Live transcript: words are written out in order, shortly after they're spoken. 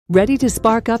Ready to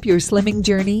spark up your slimming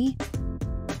journey?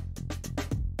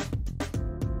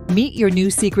 Meet your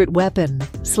new secret weapon,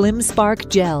 Slim Spark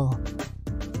Gel.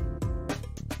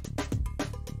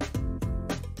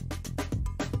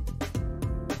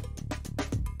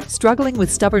 Struggling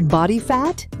with stubborn body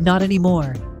fat? Not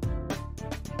anymore.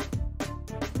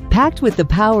 Packed with the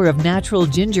power of natural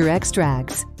ginger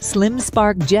extracts, Slim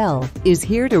Spark Gel is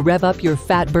here to rev up your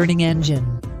fat-burning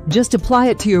engine. Just apply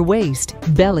it to your waist,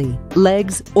 belly,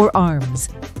 legs, or arms.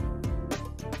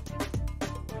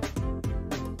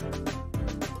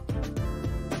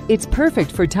 It's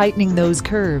perfect for tightening those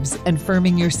curves and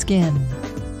firming your skin.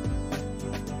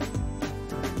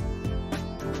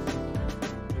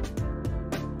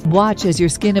 Watch as your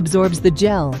skin absorbs the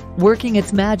gel, working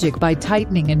its magic by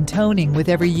tightening and toning with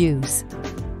every use.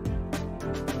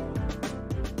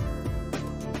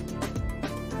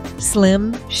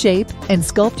 Slim, shape, and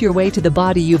sculpt your way to the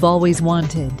body you've always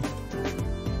wanted.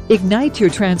 Ignite your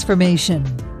transformation.